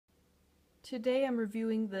Today I'm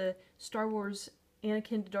reviewing the Star Wars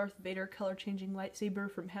Anakin to Darth Vader color-changing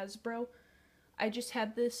lightsaber from Hasbro. I just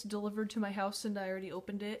had this delivered to my house and I already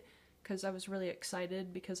opened it because I was really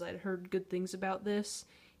excited because I'd heard good things about this,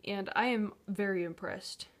 and I am very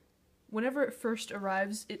impressed. Whenever it first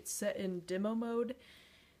arrives, it's set in demo mode,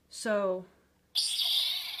 so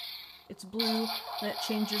it's blue, then it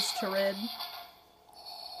changes to red.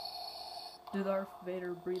 The Darth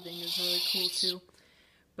Vader breathing is really cool too.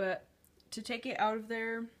 But to take it out of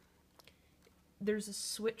there, there's a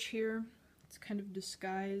switch here. It's kind of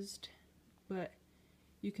disguised, but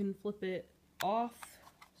you can flip it off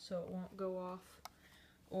so it won't go off.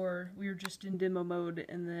 Or we're just in demo mode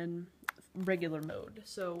and then regular mode.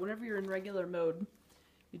 So whenever you're in regular mode,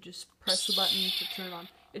 you just press the button to turn it on.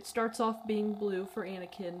 It starts off being blue for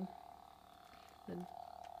Anakin. Then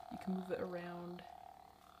you can move it around.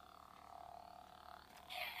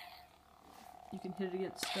 You can hit it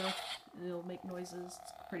against stuff and it'll make noises.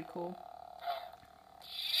 It's pretty cool.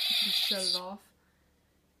 You can shut it off.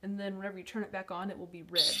 And then whenever you turn it back on, it will be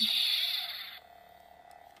red.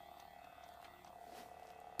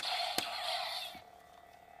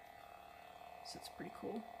 So it's pretty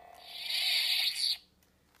cool.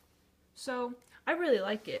 So I really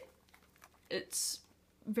like it. It's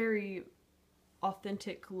very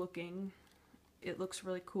authentic looking. It looks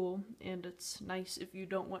really cool, and it's nice if you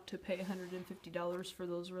don't want to pay $150 for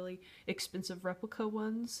those really expensive replica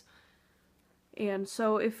ones. And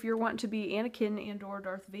so if you're wanting to be Anakin and or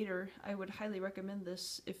Darth Vader, I would highly recommend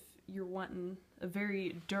this if you're wanting a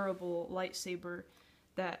very durable lightsaber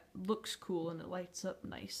that looks cool and it lights up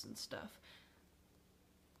nice and stuff.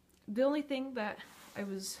 The only thing that I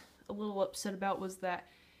was a little upset about was that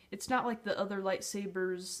it's not like the other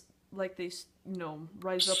lightsabers, like they,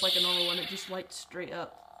 rise up like a normal one. It just lights straight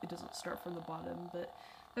up. It doesn't start from the bottom, but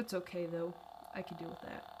that's okay though. I could deal with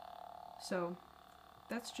that. So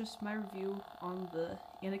that's just my review on the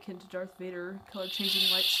Anakin to Darth Vader color changing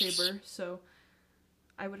lightsaber. So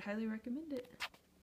I would highly recommend it.